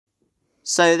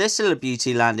So this little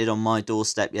beauty landed on my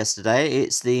doorstep yesterday.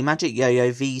 It's the MagicYoyo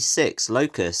V6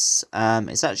 Locust.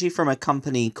 It's actually from a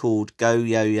company called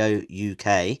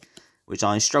GoYoyoUk, which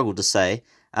I struggle to say.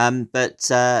 But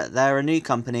they're a new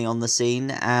company on the scene,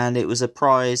 and it was a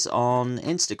prize on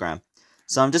Instagram.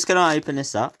 So I'm just going to open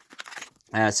this up.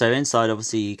 So inside,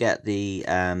 obviously, you get the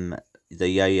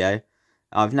yo-yo.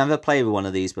 I've never played with one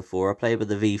of these before. I played with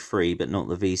the V3, but not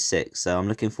the V6. So I'm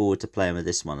looking forward to playing with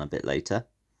this one a bit later.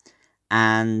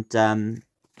 And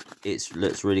it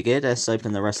looks really good. Let's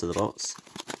open the rest of the box.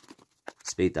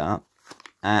 Speed that up.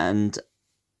 And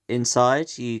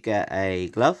inside you get a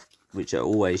glove, which are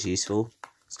always useful.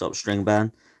 Stop string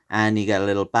burn. And you get a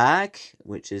little bag,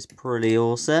 which is pretty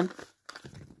awesome.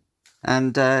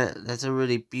 And there's a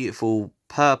really beautiful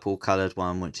purple coloured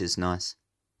one, which is nice.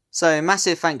 So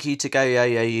massive thank you to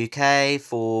GoYoyoUk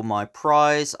for my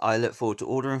prize. I look forward to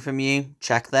ordering from you.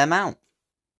 Check them out.